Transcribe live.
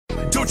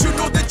Don't you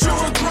know that you're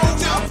a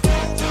grown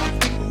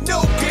up?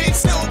 No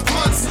games, no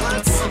punts.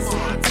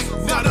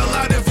 Not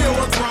allowed if you're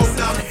a grown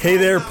up. Hey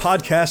there,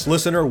 podcast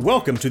listener.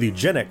 Welcome to the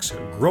Gen X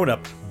Grown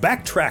Up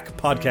Backtrack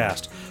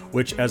Podcast,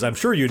 which, as I'm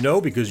sure you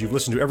know because you've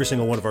listened to every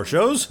single one of our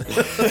shows,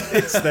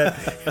 is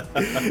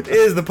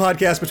the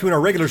podcast between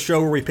our regular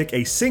show where we pick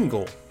a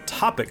single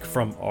topic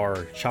from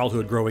our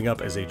childhood growing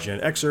up as a Gen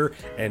Xer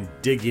and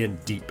dig in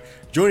deep.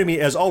 Joining me,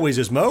 as always,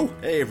 is Mo.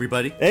 Hey,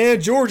 everybody.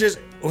 And George is...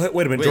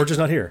 Wait a minute, George is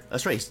not here.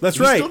 That's right. That's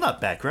He's right. still not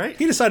back, right?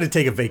 He decided to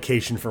take a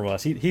vacation from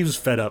us. He was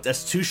fed up.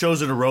 That's 2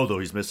 shows in a row, though,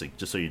 he's missing,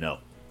 just so you know.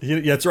 Yeah,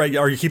 that's right.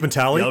 Are you keeping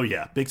tally? Oh,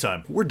 yeah. Big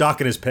time. We're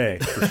docking his pay,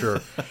 for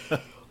sure.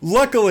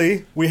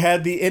 Luckily, we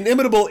had the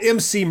inimitable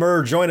MC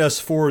Murr join us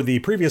for the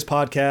previous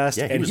podcast,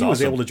 Yeah, and he was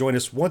awesome. able to join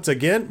us once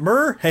again.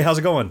 Murr, hey, how's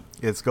it going?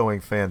 It's going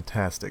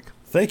fantastic.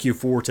 Thank you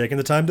for taking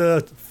the time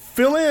to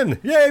fill in.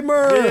 Yay,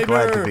 Murr! Yay,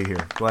 Glad to be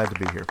here. Glad to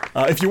be here.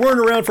 If you weren't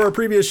around for our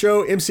previous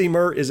show, MC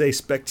Murr is a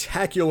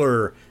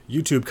spectacular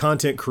YouTube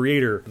content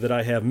creator that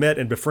I have met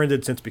and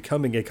befriended since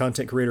becoming a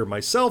content creator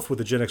myself with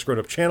the Gen X Grown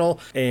Up channel,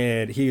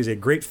 and he is a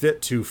great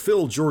fit to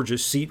fill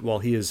George's seat while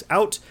he is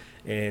out,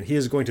 and he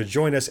is going to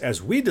join us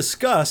as we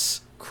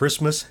discuss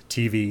Christmas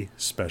TV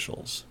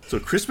specials. So,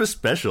 Christmas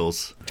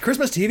specials.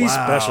 Christmas TV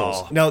Wow.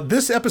 specials. Now,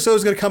 this episode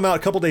is going to come out a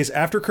couple days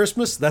after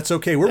Christmas. That's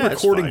okay. We're That's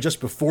recording fine. just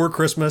before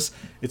Christmas.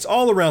 It's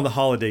all around the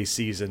holiday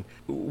season.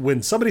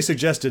 When somebody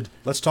suggested,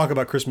 let's talk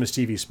about Christmas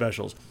TV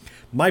specials,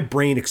 my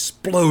brain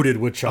exploded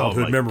with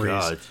childhood Oh, my memories.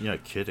 God. You're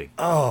not kidding.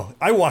 Oh,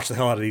 I watched the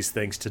hell out of these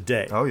things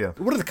today. Oh, yeah.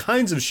 What are the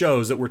kinds of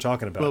shows that we're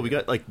talking about? Well, we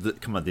got, like, the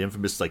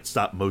infamous, like,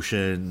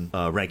 stop-motion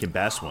Rankin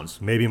Bass ones.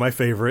 Maybe my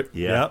favorite.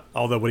 Yeah.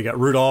 Although we got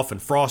Rudolph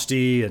and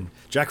Frosty and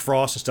Jack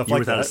Frost and stuff Year like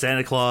Without that. a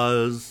Santa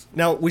Claus.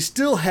 Now, we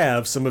still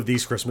have some of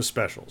these Christmas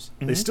specials.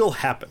 Mm-hmm. They still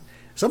happen.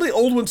 Some of the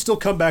old ones still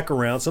come back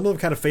around. Some of them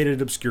kind of faded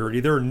into obscurity.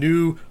 There are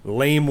new,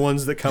 lame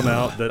ones that come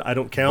out that I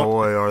don't count.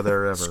 Boy, are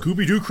there ever.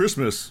 Scooby-Doo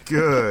Christmas.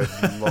 Good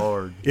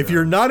Lord. If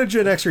you're not a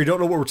Gen Xer, you don't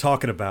know what we're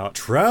talking about,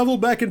 travel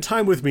back in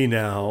time with me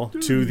now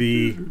to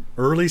the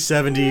early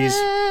 70s.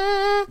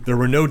 There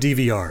were no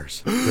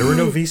DVRs. There were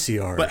no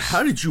VCRs. But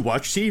how did you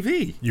watch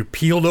TV? You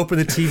peeled open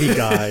the TV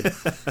guide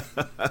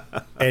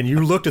and you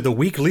looked at the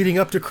week leading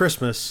up to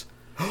Christmas.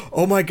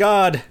 Oh my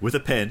God. With a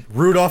pen.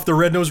 Rudolph the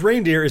Red-Nosed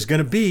Reindeer is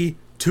going to be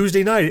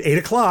Tuesday night at 8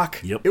 o'clock.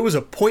 Yep. It was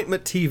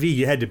appointment TV.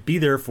 You had to be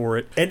there for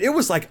it. And it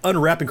was like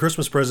unwrapping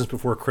Christmas presents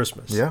before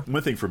Christmas. Yeah.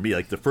 One thing for me,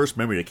 like, the first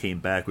memory that came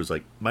back was,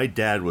 like, my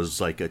dad was,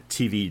 like, a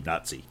TV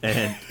Nazi.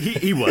 And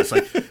he was,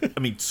 like, I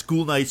mean,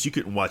 school nights, you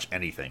couldn't watch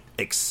anything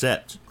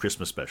except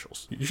Christmas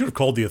specials. You should have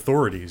called the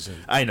authorities and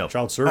I know.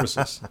 child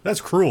services. That's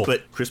cruel.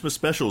 But Christmas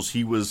specials,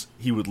 he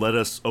would let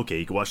us, okay,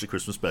 you can watch the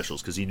Christmas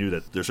specials because he knew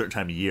that there's a certain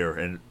time of year.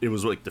 And it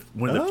was, like,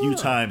 one of the few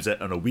times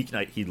that on a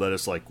weeknight he'd let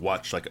us, like,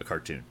 watch, like, a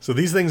cartoon. So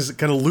these things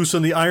kind of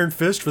loosen the iron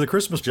fist for the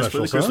Christmas Just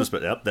specials, for the Christmas huh?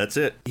 special. Yep, that's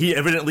it. He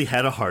evidently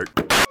had a heart.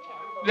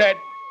 That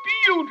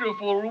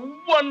beautiful,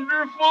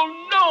 wonderful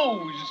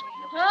nose.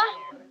 Huh?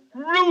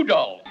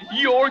 Rudolph,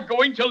 you're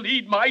going to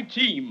lead my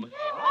team.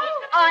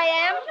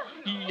 I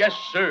am? Yes,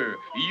 sir.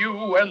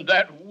 You and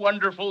that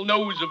wonderful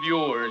nose of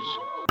yours.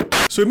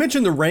 So we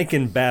mentioned the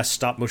Rankin Bass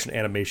stop motion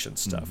animation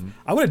stuff.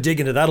 I want to dig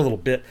into that a little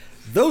bit.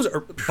 Those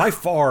are by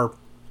far,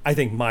 I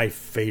think, my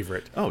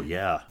favorite. Oh,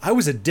 yeah. I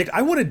was addicted.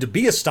 I wanted to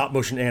be a stop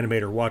motion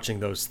animator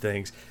watching those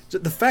things.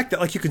 The fact that,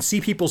 like, you can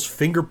see people's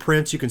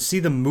fingerprints, you can see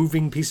them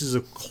moving pieces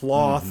of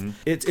cloth.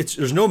 It's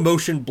there's no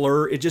motion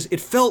blur. It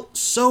felt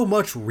so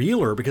much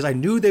realer because I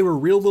knew they were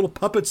real little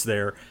puppets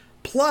there.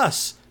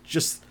 Plus,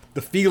 just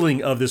the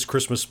feeling of this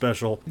Christmas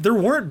special. There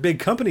weren't big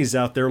companies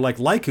out there like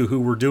Laiku who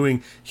were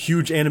doing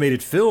huge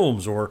animated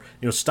films or,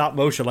 stop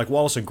motion like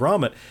Wallace and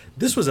Gromit.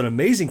 This was an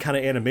amazing kind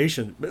of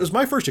animation. It was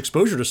my first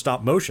exposure to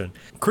stop motion.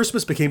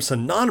 Christmas became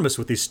synonymous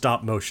with these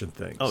stop motion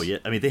things. Oh, yeah.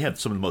 I mean, they have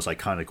some of the most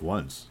iconic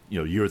ones.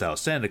 Year Without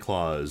Santa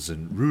Claus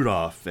and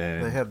Rudolph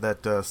and... They had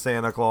that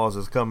Santa Claus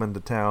is coming to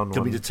town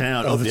Coming one. to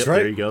Town. Oh, that's yep, right.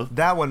 There you go.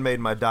 That one made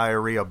my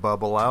diarrhea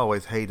bubble. I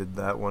always hated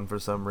that one for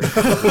some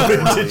reason.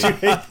 Did you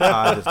hate that?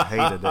 I just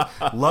hated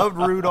it. Loved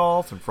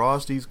Rudolph and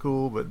Frosty's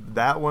cool, but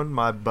that one,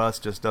 my bus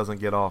just doesn't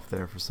get off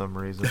there for some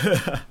reason.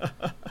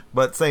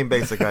 But same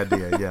basic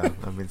idea, yeah.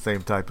 I mean,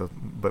 same type of...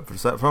 But for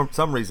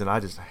some reason, I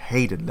just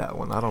hated that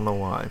one. I don't know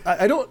why.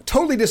 I don't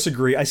totally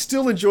disagree. I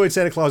still enjoyed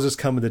Santa Claus is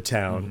Coming to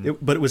Town,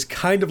 but it was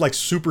kind of like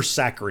super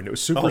saccharine. It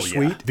was super Oh,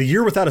 sweet. yeah. The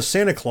Year Without a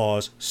Santa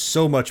Claus,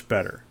 so much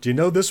better. Do you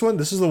know this one?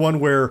 This is the one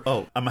where...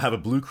 Oh, I'm going to have a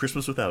blue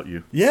Christmas without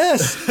you.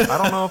 Yes! I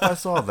don't know if I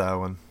saw that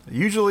one.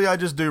 Usually I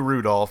just do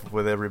Rudolph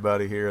with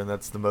everybody here, and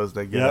that's the most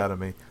they get Yep. out of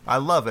me. I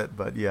love it,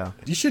 but yeah.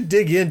 You should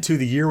dig into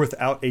The Year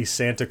Without a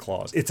Santa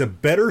Claus. It's a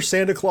better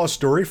Santa Claus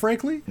story,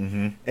 frankly.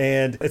 Mm-hmm.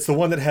 And it's the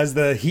one that has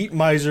the heat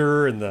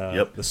miser and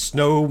the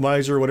snow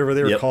miser, whatever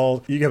they were Yep.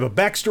 called. You have a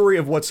backstory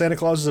of what Santa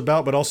Claus is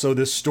about, but also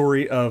this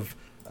story of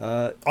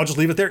I'll just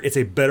leave it there. It's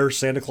a better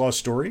Santa Claus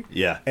story.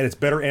 Yeah. And it's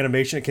better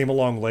animation. It came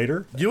along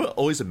later. You know what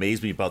always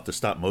amazed me about the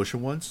stop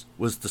motion ones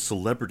was the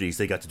celebrities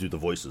they got to do the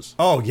voices.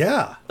 Oh,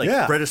 yeah. Like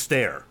yeah. Fred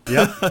Astaire.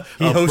 Yep.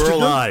 He of hosted Burl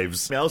them.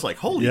 Ives. I was like,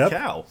 holy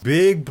cow.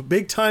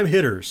 Big time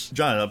hitters.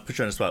 John, I'll put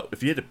you on the spot.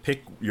 If you had to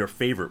pick your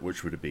favorite,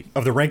 which would it be?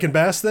 Of the Rankin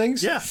Bass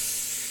things? Yeah.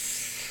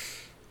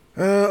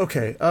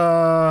 Okay.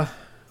 I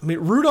mean,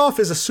 Rudolph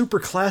is a super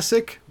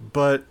classic,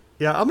 but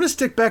yeah, I'm going to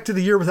stick back to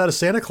The Year Without a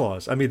Santa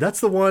Claus. I mean, that's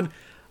the one.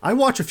 I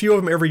watch a few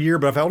of them every year,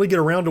 but if I only get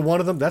around to one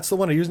of them, that's the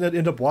one I usually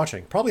end up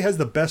watching. Probably has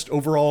the best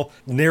overall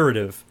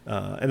narrative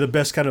and the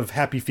best kind of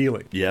happy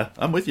feeling. Yeah,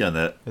 I'm with you on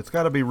that. It's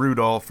got to be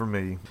Rudolph for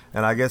me.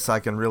 And I guess I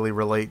can really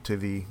relate to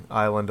the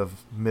Island of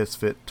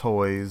Misfit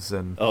Toys.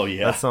 And Oh,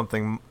 yeah. that's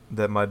something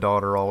that my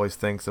daughter always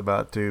thinks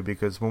about, too,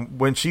 because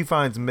when she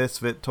finds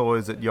Misfit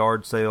Toys at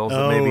yard sales,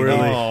 Oh, that maybe really?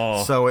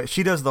 Oh. so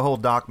she does the whole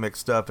Doc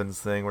McStuffins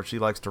thing where she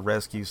likes to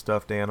rescue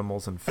stuffed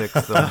animals and fix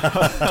them.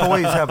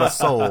 Toys have a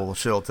soul,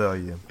 she'll tell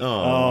you.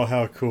 Oh,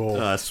 how cool.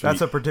 Sweet.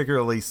 That's a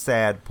particularly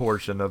sad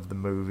portion of the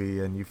movie,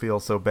 and you feel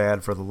so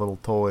bad for the little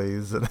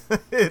toys. And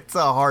it's a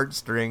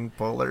heartstring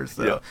puller.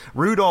 So Yeah.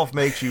 Rudolph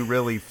makes you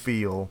really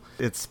feel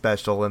it's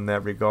special in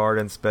that regard,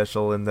 and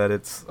special in that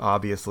it's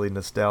obviously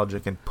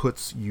nostalgic and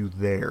puts you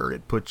there.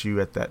 It puts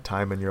you at that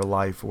time in your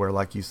life where,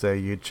 like you say,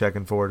 you're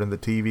checking for it in the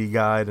TV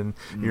guide, and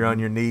you're on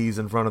your knees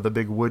in front of the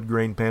big wood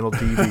grain panel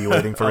TV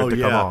waiting for Oh, it to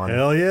yeah. come on.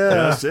 Hell yeah.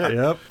 That's it.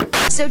 Yep.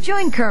 So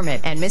join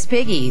Kermit and Miss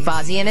Piggy,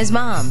 Fozzie and his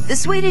mom, the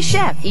Swedish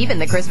Chef, even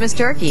the Christmas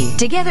turkey,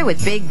 together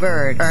with Big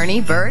Bird,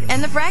 Ernie, Bert,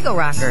 and the Fraggle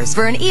Rockers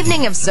for an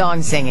evening of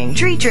song singing,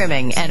 tree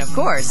trimming, and of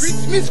course,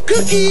 Christmas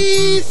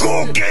cookies!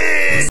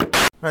 Cookies!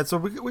 All right, so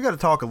we got to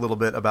talk a little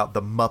bit about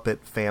the Muppet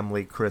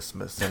Family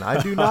Christmas, and I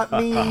do not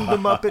mean the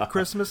Muppet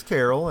Christmas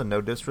Carol, and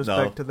no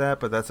disrespect No. to that,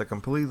 but that's a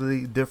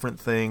completely different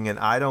thing, and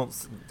I don't,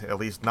 at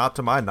least not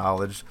to my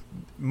knowledge,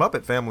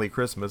 Muppet Family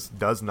Christmas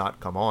does not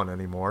come on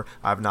anymore.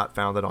 I've not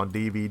found it on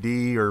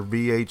DVD or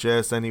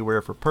VHS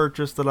anywhere for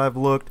purchase that I've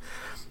looked.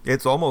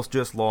 It's almost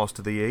just lost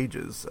to the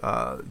ages.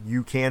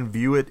 You can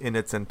view it in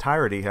its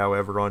entirety,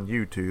 however, on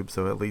YouTube,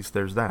 so at least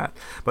there's that.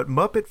 But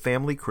Muppet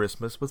Family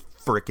Christmas was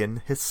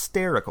frickin'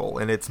 hysterical,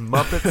 and it's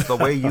Muppets the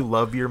way you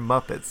love your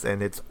Muppets,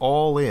 and it's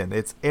all in.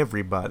 It's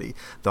everybody.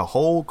 The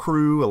whole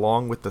crew,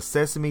 along with the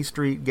Sesame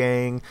Street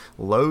gang,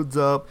 loads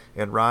up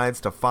and rides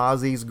to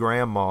Fozzie's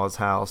grandma's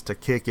house to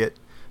kick it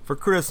for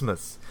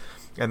Christmas.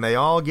 And they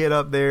all get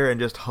up there and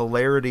just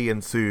hilarity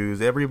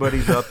ensues.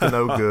 Everybody's up to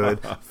no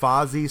good.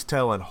 Fozzie's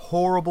telling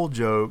horrible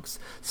jokes.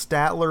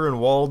 Statler and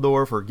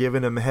Waldorf are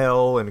giving him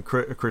hell and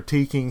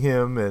critiquing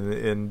him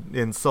and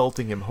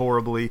insulting him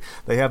horribly.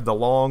 They have the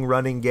long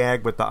running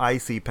gag with the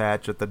icy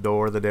patch at the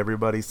door that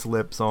everybody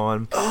slips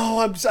on. Oh,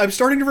 I'm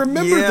starting to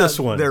remember this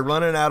one. They're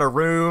running out of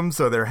room,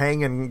 so they're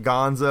hanging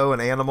Gonzo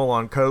and Animal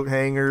on coat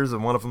hangers,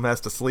 and one of them has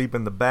to sleep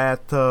in the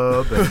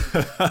bathtub.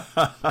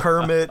 And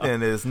Kermit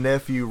and his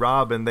nephew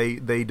Robin,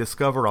 they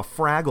discover a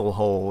Fraggle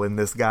hole in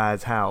this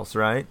guy's house,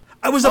 right?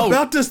 I was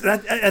about to.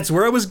 That's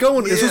where I was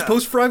going. This was Yeah.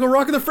 post Fraggle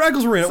Rock, and the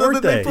Fraggles were in it, So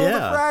weren't that they they? pull the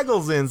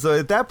Fraggles in. So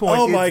at that point,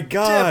 Oh, my it's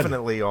God.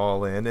 definitely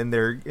all in, and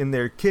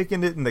they're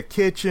kicking it in the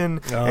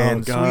kitchen, Oh,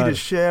 and God. Swedish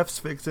Chef's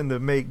fixing to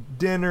make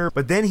dinner.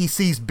 But then he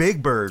sees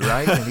Big Bird,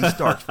 right, and he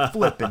starts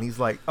flipping. He's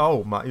like,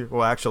 "Oh my!"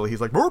 Well, actually,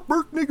 he's like, "Burp,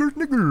 burp, nigger,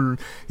 nigger."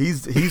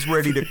 He's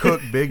ready to cook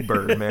Big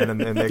Bird, man,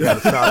 and they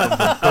got to stop him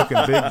from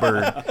cooking Big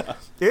Bird.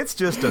 It's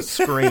just a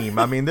scream.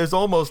 I mean, there's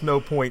almost no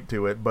point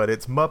to it, but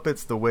it's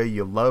Muppets the way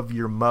you love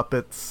your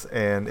Muppets,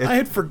 and I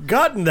had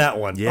forgotten that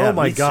one. Yeah, oh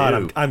my me God,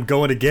 too. I'm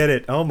going to get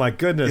it. Oh my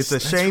goodness, it's a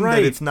That's shame right.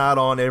 that it's not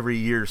on every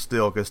year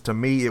still, because to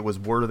me it was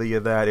worthy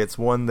of that. It's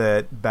one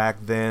that back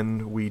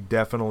then we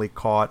definitely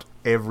caught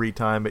every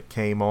time it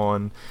came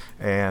on,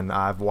 and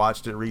I've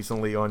watched it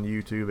recently on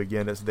YouTube.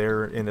 Again, it's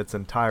there in its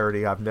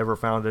entirety. I've never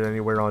found it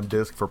anywhere on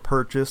disc for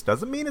purchase.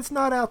 Doesn't mean it's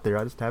not out there,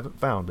 I just haven't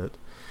found it.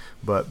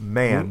 But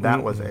man,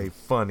 that was a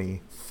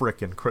funny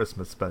frickin'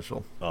 Christmas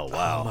special. Oh, Oh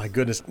wow. my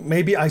goodness.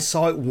 Maybe I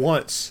saw it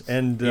once,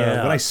 and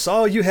Yeah. when I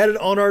saw you had it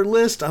on our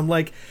list, I'm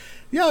like,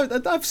 yeah,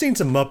 I've seen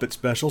some Muppet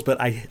specials, but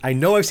I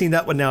know I've seen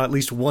that one now at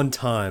least one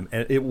time,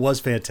 and it was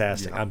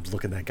fantastic. I'm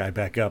looking that guy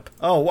back up.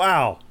 Oh,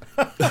 wow.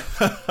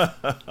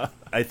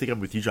 I think I'm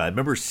with you, John. I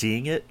remember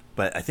seeing it,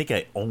 but I think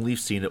I only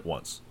seen it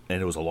once,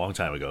 and it was a long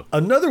time ago.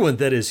 Another one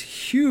that is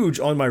huge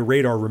on my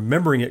radar,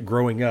 remembering it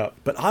growing up,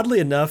 but oddly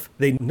enough,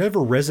 they never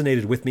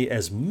resonated with me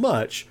as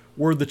much,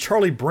 were the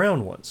Charlie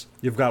Brown ones.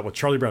 You've got with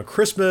Charlie Brown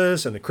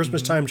Christmas and the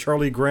Christmas Time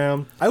Charlie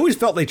Brown. I always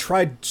felt they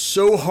tried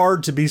so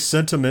hard to be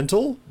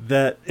sentimental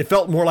that it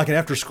felt more like an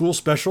after-school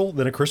special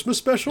than a Christmas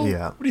special.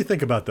 Yeah. What do you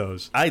think about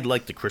those? I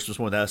like the Christmas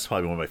one. That's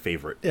probably one of my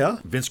favorite. Yeah.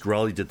 Vince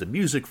Guaraldi did the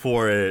music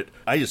for it.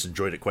 I just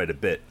enjoyed it quite a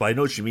bit. But I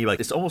know what you mean. Like,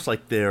 it's almost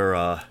like they're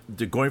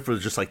going for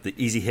just like the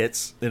easy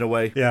hits in a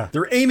way. Yeah,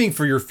 they're aiming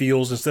for your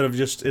feels instead of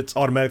just it's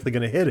automatically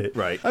going to hit it.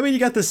 Right. I mean, you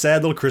got this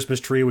sad little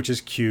Christmas tree, which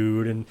is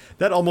cute, and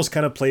that almost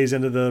kind of plays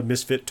into the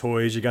Misfit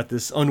Toys. You got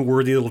this unworthy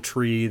worthy little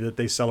tree that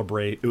they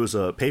celebrate. It was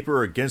a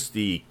paper against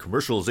the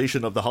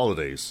commercialization of the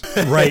holidays.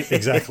 Right,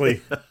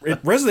 exactly.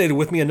 It resonated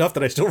with me enough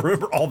that I still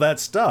remember all that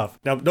stuff.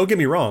 Now, don't get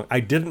me wrong, I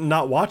didn't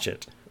not watch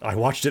it. I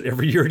watched it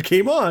every year it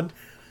came on.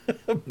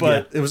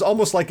 But it was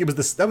almost like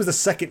that was the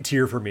second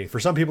tier for me. For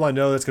some people I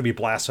know that's going to be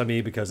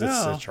blasphemy because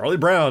it's Charlie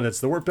Brown. It's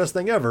the best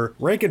thing ever.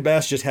 Rankin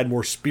Bass just had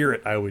more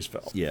spirit, I always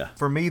felt. Yeah.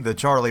 For me, the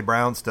Charlie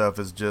Brown stuff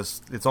is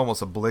it's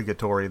almost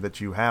obligatory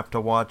that you have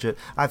to watch it.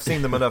 I've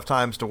seen them enough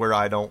times to where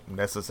I don't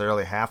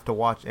necessarily have to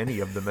watch any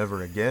of them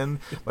ever again,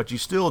 but you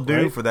still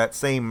do for that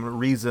same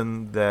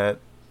reason that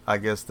I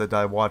guess that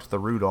I watch the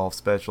Rudolph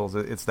specials.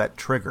 It's that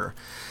trigger.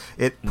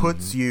 It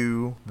puts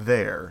you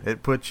there.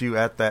 It puts you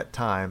at that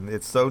time.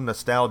 It's so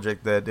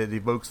nostalgic that it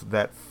evokes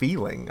that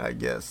feeling, I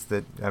guess.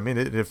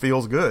 It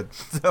feels good.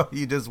 So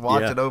you just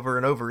watch it over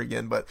and over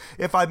again. But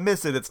if I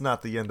miss it, it's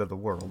not the end of the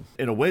world.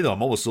 In a way, though,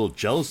 I'm almost a little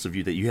jealous of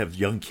you that you have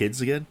young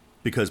kids again.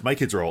 Because my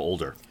kids are all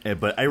older,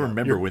 but I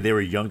remember when they were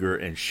younger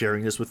and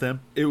sharing this with them,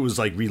 it was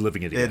like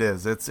reliving it again. It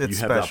is. It's you have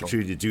special. the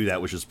opportunity to do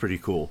that, which is pretty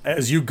cool.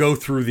 As you go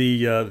through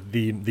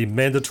the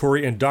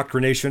mandatory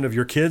indoctrination of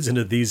your kids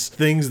into these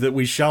things that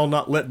we shall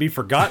not let be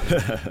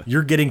forgotten,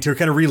 you're getting to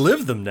kind of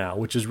relive them now,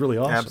 which is really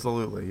awesome.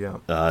 Absolutely, yeah.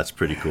 That's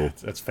pretty cool.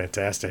 That's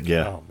fantastic.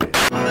 Yeah. Oh,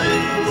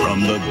 man.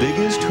 From the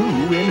biggest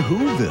Who in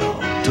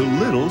Whoville to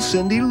little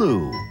Cindy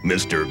Lou,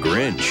 Mr.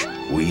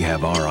 Grinch, we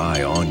have our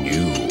eye on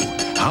you.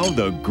 How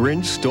the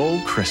Grinch Stole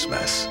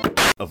Christmas.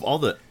 Of all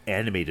the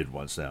animated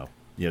ones now,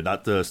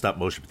 not the stop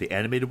motion, but the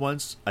animated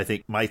ones, I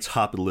think my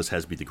top of the list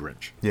has to be the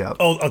Grinch. Yeah.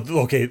 Oh,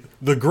 okay.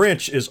 The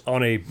Grinch is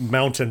on a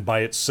mountain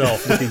by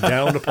itself, looking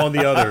down upon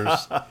the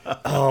others.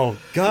 Oh,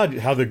 God,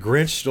 how the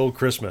Grinch stole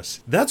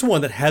Christmas. That's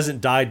one that hasn't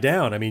died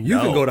down. I mean, you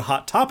can go to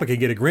Hot Topic and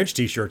get a Grinch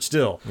t-shirt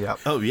still. Yeah.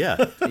 Oh,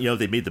 yeah.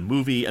 They made the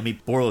movie. I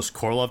mean, Boris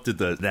Karloff did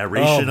the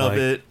narration of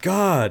it.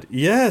 God,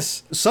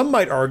 yes. Some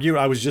might argue,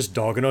 I was just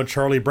dogging on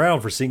Charlie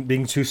Brown for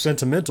being too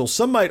sentimental.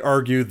 Some might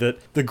argue that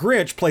the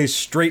Grinch plays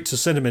straight to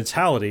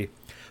sentimentality,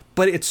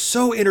 but it's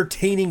so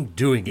entertaining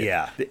doing it.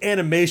 Yeah. The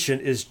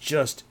animation is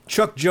just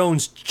Chuck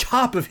Jones'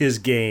 top of his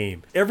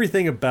game.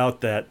 Everything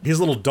about that. His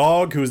little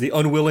dog, who is the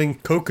unwilling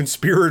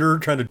co-conspirator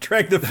trying to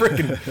track the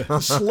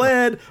freaking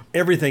sled.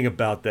 Everything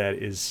about that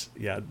is,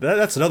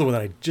 that's another one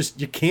that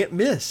you can't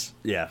miss.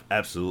 Yeah,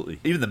 absolutely.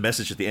 Even the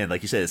message at the end,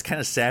 like you said, it's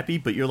kind of sappy,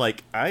 but you're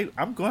like,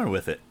 I'm going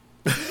with it.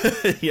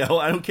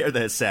 I don't care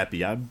that it's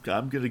sappy. I'm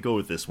gonna go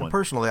with this one.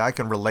 Personally, I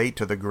can relate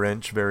to the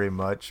Grinch very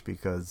much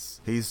because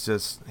he's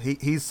just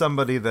he's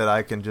somebody that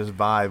I can just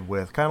vibe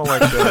with, kind of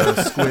like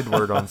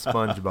Squidward on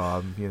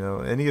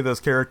SpongeBob. Any of those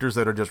characters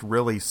that are just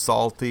really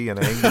salty and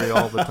angry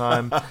all the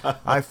time,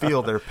 I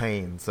feel their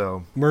pain.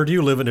 So, Mur, do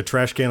you live in a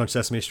trash can on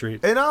Sesame Street?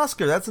 And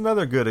Oscar, that's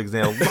another good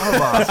example.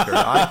 Love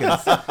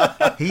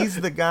Oscar.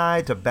 He's the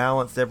guy to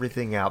balance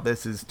everything out.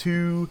 This is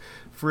too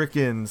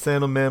freaking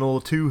sentimental,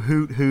 too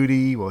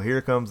hooty. Well,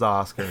 here comes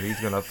Oscar. He's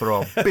going to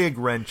throw a big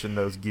wrench in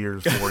those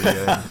gears for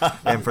you,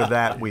 and for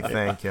that we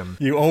thank him.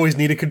 You always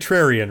need a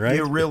contrarian, right?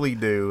 You really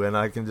do, and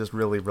I can just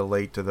really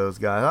relate to those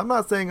guys. I'm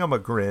not saying I'm a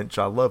Grinch.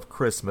 I love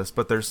Christmas,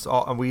 but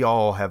we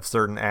all have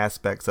certain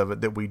aspects of it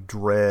that we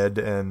dread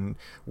and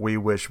we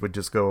wish would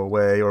just go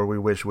away, or we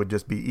wish would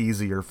just be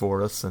easier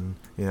for us. And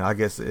I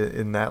guess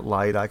in that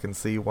light, I can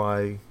see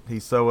why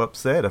he's so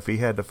upset if he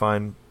had to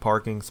find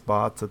parking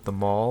spots at the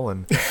mall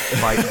and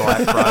fight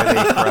Black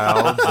Friday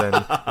crowds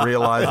and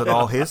realize that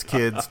all his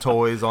kids'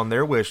 toys on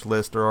their wish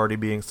list are already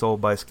being sold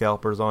by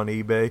scalpers on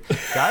eBay.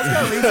 Guys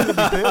got reason to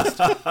be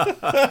pissed.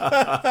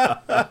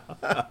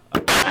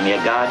 I'm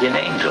your guardian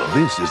angel.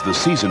 This is the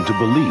season to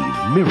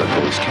believe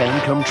miracles can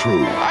come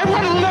true. I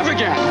want to live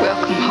again.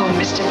 Welcome home,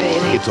 Mr.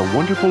 Bailey. It's a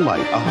Wonderful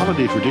Life, a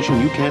holiday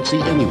tradition you can't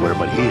see anywhere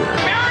but here.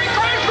 Merry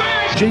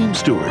Christmas! James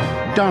Stewart,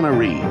 Donna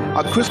Reed,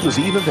 a Christmas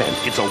Eve event.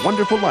 It's a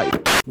Wonderful Life.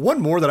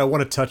 One more that I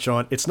want to touch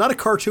on. It's not a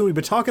cartoon. We've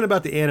been talking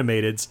about the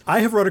animateds.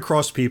 I have run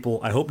across people,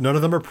 I hope none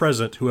of them are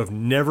present, who have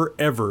never,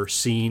 ever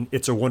seen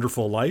It's a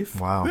Wonderful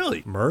Life. Wow.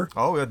 Really? Mur?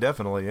 Oh, yeah,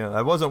 definitely, yeah.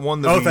 That wasn't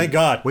one that thank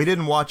God. We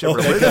didn't watch it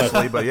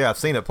religiously, but yeah, I've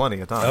seen it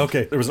plenty of times.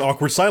 Okay, there was an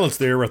awkward silence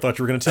there where I thought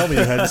you were going to tell me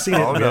you hadn't seen it.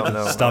 Oh,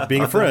 no. Stop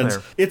being I've been friends.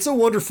 there. It's a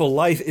Wonderful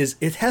Life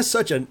it has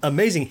such an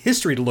amazing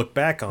history to look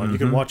back on. You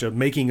can watch a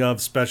making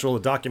of special,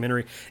 a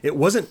documentary. It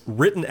wasn't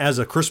written as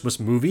a Christmas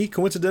movie,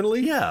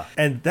 coincidentally. Yeah.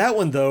 And that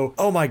one, though,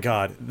 oh my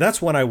God,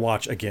 that's one I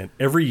watch again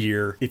every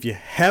year. If you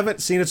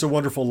haven't seen It's a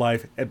Wonderful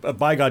Life,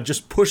 by God,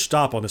 just push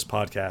stop on this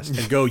podcast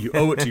and go. You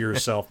owe it to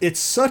yourself. It's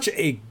such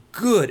a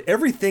good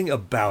everything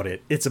about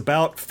it. It's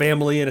about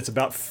family and it's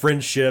about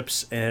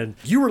friendships, and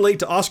you relate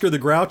to Oscar the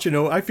Grouch.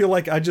 I feel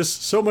like I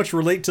just so much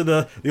relate to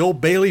the old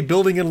Bailey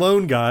Building and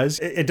Loan guys.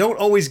 It don't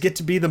always get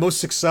to be the most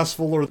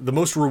successful or the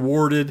most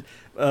rewarded,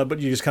 but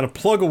you just kind of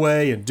plug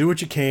away and do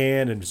what you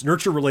can and just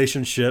nurture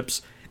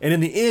relationships, and in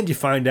the end you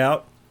find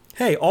out,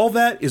 hey, all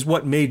that is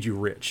what made you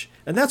rich.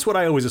 And that's what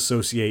I always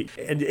associate.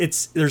 And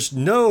there's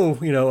no,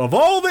 of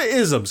all the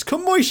isms,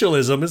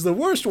 commercialism is the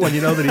worst one,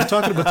 that he's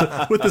talking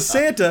about with the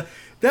Santa.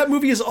 That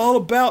movie is all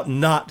about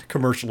not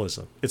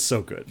commercialism. It's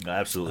so good.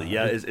 Absolutely.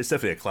 Yeah, it's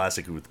definitely a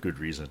classic with good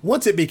reason.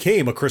 Once it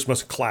became a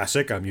Christmas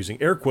classic, I'm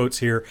using air quotes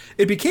here,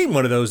 it became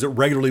one of those that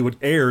regularly would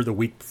air the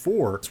week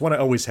before. It's one I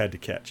always had to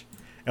catch.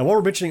 And while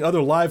we're mentioning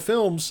other live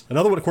films,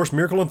 another one, of course,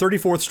 Miracle on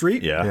 34th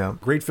Street. Yeah.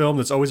 Great film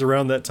that's always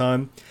around that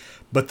time.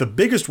 But the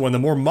biggest one, the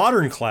more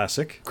modern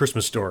classic,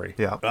 Christmas Story.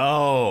 Yeah.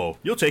 Oh,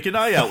 you'll take an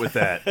eye out with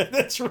that.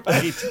 That's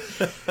right.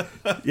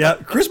 Yeah,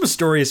 Christmas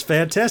Story is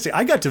fantastic.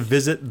 I got to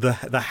visit the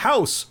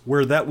house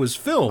where that was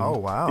filmed. Oh,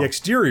 wow. The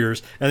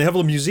exteriors. And they have a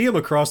little museum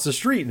across the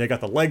street. And they got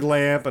the leg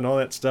lamp and all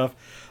that stuff.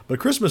 But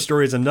Christmas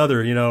Story is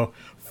another,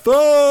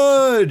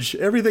 fudge!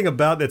 Everything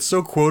about that's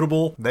so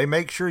quotable. They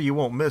make sure you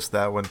won't miss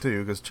that one,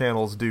 too, because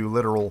channels do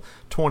literal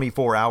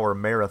 24-hour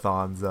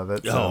marathons of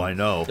it. Oh, I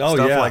know. Oh,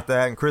 Stuff yeah. like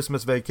that. And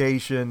Christmas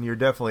Vacation, you're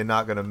definitely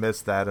not going to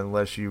miss that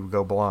unless you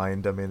go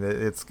blind. I mean,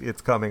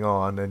 it's coming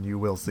on, and you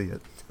will see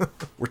it.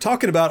 We're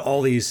talking about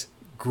all these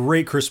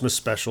great Christmas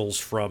specials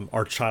from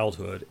our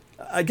childhood.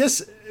 I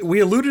guess we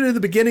alluded in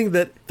the beginning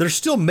that they're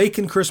still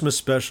making Christmas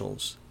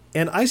specials,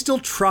 and I still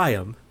try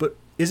them, but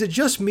is it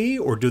just me,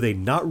 or do they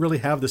not really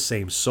have the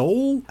same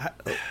soul?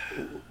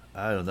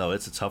 I don't know.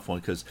 It's a tough one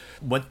because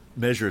one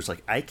measure is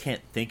like I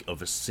can't think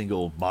of a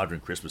single modern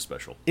Christmas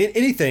special.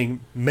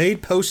 Anything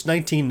made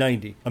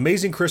post-1990,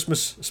 Amazing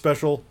Christmas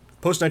special,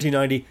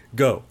 post-1990,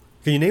 go.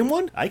 Can you name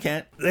one? I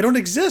can't. They don't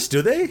exist,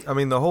 do they? I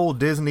mean, the whole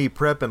Disney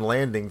prep and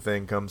landing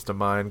thing comes to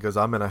mind because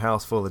I'm in a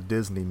house full of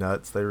Disney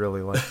nuts. They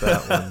really like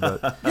that one.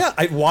 But Yeah,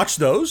 I watch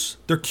those.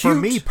 They're cute. for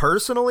me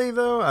personally,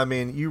 though, I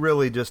mean, you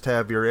really just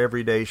have your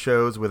everyday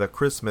shows with a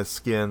Christmas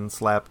skin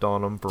slapped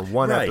on them for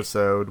one Right.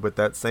 episode with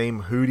that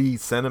same hooty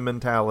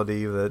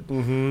sentimentality that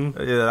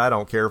I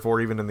don't care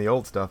for, even in the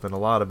old stuff in a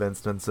lot of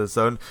instances.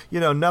 So,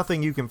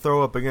 nothing you can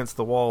throw up against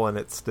the wall and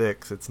it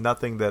sticks. It's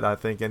nothing that I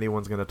think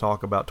anyone's going to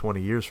talk about 20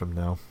 years from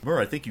now.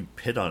 I think you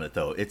hit on it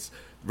though. It's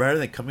rather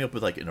than coming up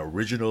with like an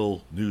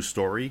original new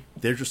story,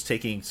 they're just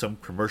taking some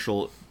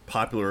commercial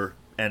popular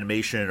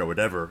animation or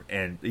whatever,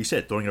 and you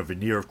said throwing a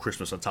veneer of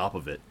Christmas on top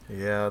of it.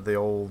 Yeah, the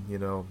old,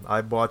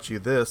 I bought you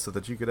this so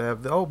that you could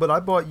have but I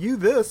bought you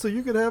this so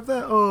you could have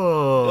that.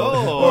 Or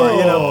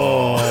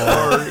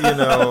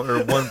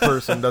one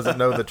person doesn't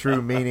know the true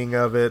meaning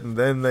of it, and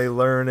then they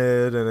learn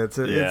it, and it's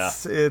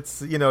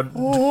draw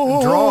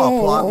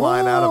a plot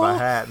line out of a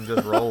hat and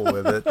just roll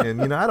with it.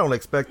 And I don't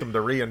expect them to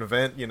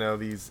reinvent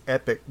these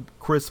epic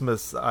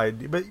Christmas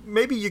ideas, but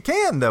maybe you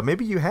can though.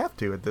 Maybe you have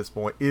to at this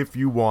point if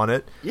you want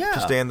it to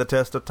stand the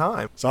test of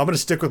time. So I'm going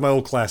to stick with my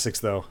old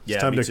classics, though. Yeah,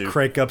 it's time me to too.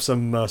 crank up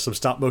some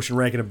stop-motion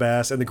Rankin and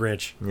Bass and the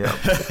Grinch. Yeah.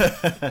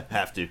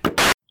 Have to.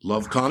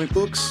 Love comic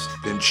books?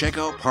 Then check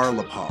out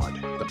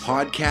Parlapod, the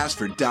podcast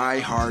for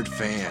die-hard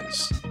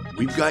fans.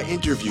 We've got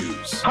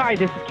interviews, Hi,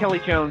 this is Kelly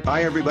Jones.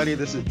 Hi, everybody.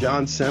 This is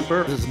John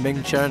Semper. This is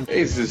Ming Chen.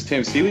 Hey, this is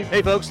Tim Seeley.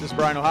 Hey, folks, this is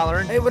Brian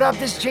O'Halloran. Hey, what up?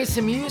 This is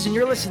Jason Mewes, and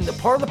you're listening to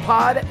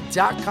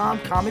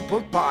Parlapod.com comic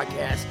book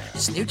podcast.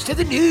 Snooch to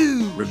the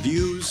news.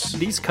 reviews.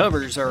 These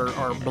covers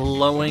are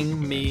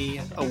blowing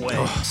me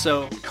away.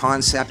 So,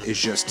 Concept is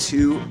just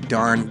too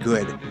darn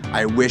good.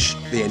 I wish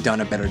they had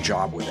done a better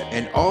job with it.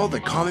 And all the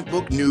comic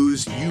book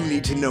news you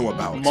need to know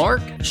about.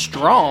 Mark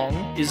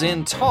Strong is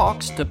in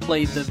talks to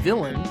play the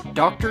villain,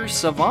 Dr.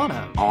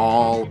 Savannah.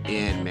 All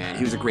in, man.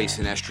 He was a great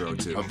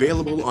Sinestro, too.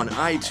 Available on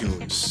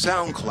iTunes,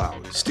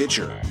 SoundCloud,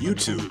 Stitcher,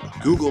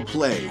 YouTube, Google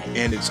Play,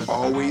 and it's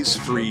always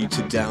free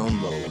to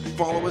download.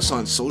 Follow us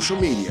on social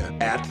media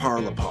at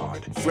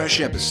Parlapod.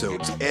 Fresh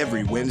episodes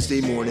every Wednesday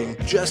morning,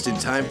 just in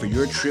time for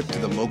your trip to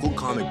the local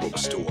comic book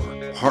store.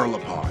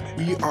 Parlapod.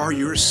 We are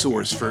your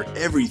source for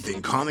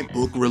everything comic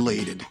book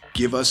related.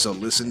 Give us a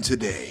listen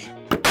today.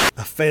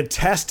 A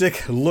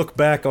fantastic look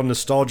back on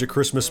nostalgic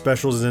Christmas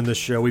specials is in this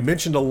show. We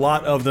mentioned a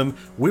lot of them.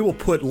 We will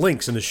put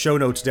links in the show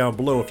notes down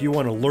below if you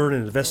want to learn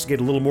and investigate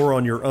a little more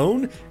on your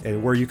own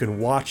and where you can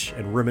watch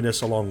and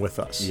reminisce along with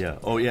us. Yeah.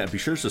 Oh, yeah. Be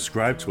sure to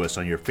subscribe to us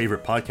on your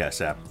favorite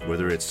podcast app,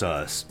 whether it's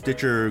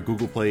Stitcher,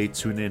 Google Play,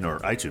 TuneIn, or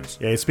iTunes.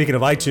 Yeah, speaking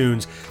of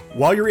iTunes,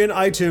 while you're in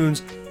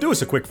iTunes, do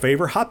us a quick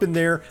favor. Hop in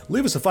there,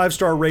 leave us a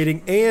 5-star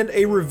rating and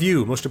a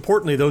review. Most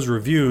importantly, those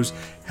reviews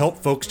help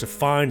folks to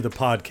find the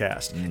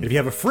podcast. And if you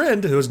have a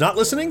friend who is not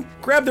listening,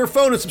 grab their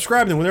phone and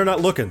subscribe to them when they're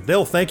not looking.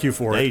 They'll thank you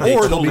for it. They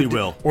totally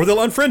will. Or they'll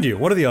unfriend you,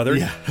 one or the other.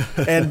 Yeah.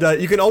 And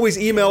you can always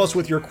email us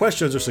with your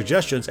questions or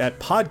suggestions at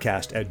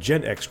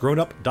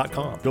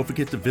podcast@genxgrownup.com. Don't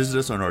forget to visit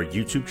us on our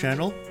YouTube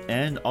channel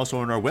and also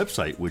on our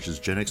website, which is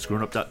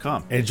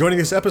genxgrownup.com. And joining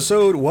this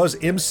episode was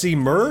MC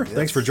Murr. Yes.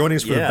 Thanks for joining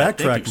us for the Backtrack,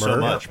 thank you Murr. so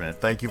much, man.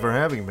 Thank you for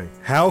having me.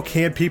 How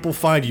can people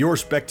find your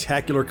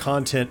spectacular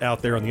content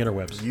out there on the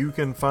interwebs? You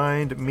can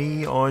find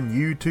me on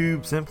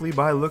YouTube simply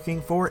by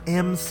looking for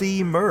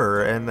MC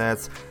Murr, and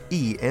that's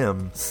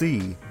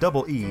EMCEEMUR.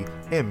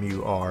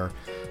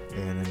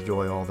 And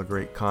enjoy all the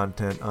great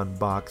content,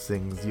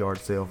 unboxings, yard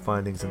sale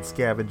findings and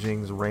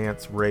scavengings,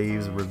 rants,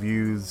 raves,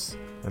 reviews,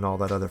 and all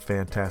that other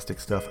fantastic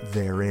stuff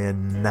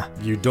therein.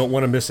 You don't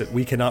want to miss it.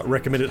 We cannot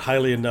recommend it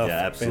highly enough.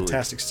 Yeah, absolutely.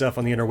 Fantastic stuff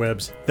on the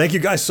interwebs. Thank you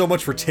guys so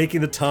much for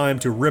taking the time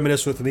to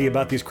reminisce with me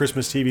about these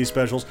Christmas TV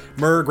specials.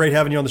 Murr, great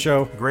having you on the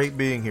show. Great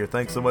being here.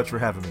 Thanks so much for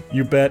having me.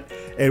 You bet.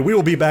 And we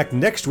will be back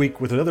next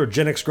week with another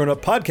Gen X Grown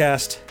Up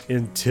podcast.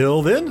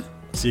 Until then,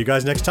 see you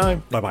guys next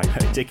time. Bye-bye.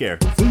 Take care.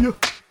 See ya.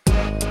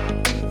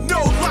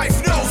 No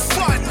life, no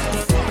fun.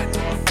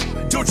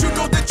 Don't you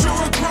know that you're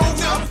a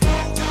grown up?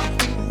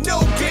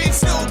 No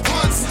games, no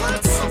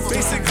puns.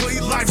 Basically,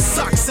 life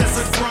sucks as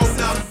a grown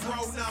up.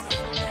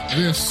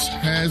 This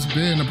has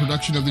been a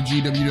production of the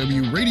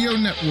GWW Radio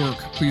Network.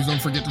 Please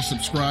don't forget to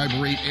subscribe,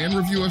 rate, and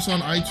review us on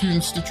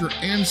iTunes, Stitcher,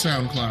 and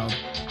SoundCloud.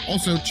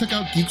 Also, check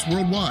out Geeks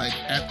Worldwide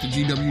at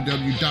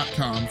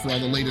thegww.com for all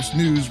the latest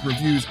news,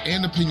 reviews,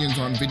 and opinions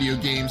on video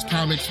games,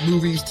 comics,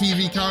 movies,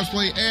 TV,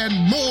 cosplay, and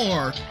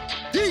more.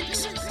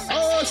 Geeks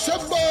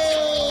Assemble!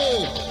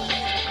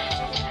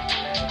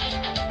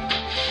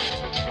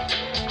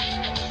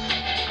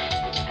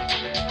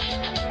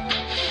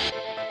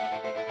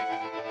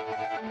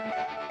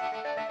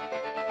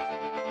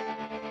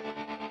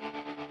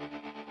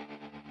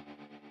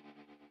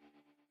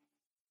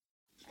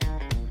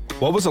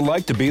 What was it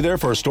like to be there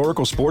for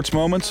historical sports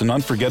moments and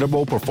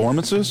unforgettable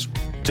performances?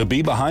 To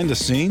be behind the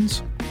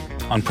scenes?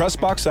 On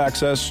Pressbox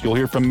Access, you'll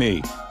hear from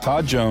me,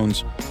 Todd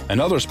Jones,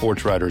 and other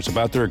sports writers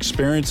about their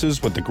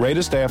experiences with the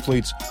greatest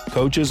athletes,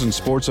 coaches, and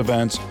sports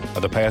events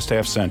of the past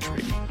half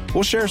century.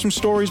 We'll share some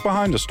stories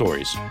behind the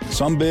stories,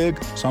 some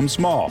big, some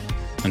small,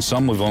 and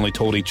some we've only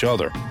told each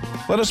other.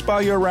 Let us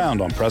spy you around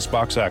on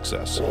Pressbox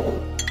Access.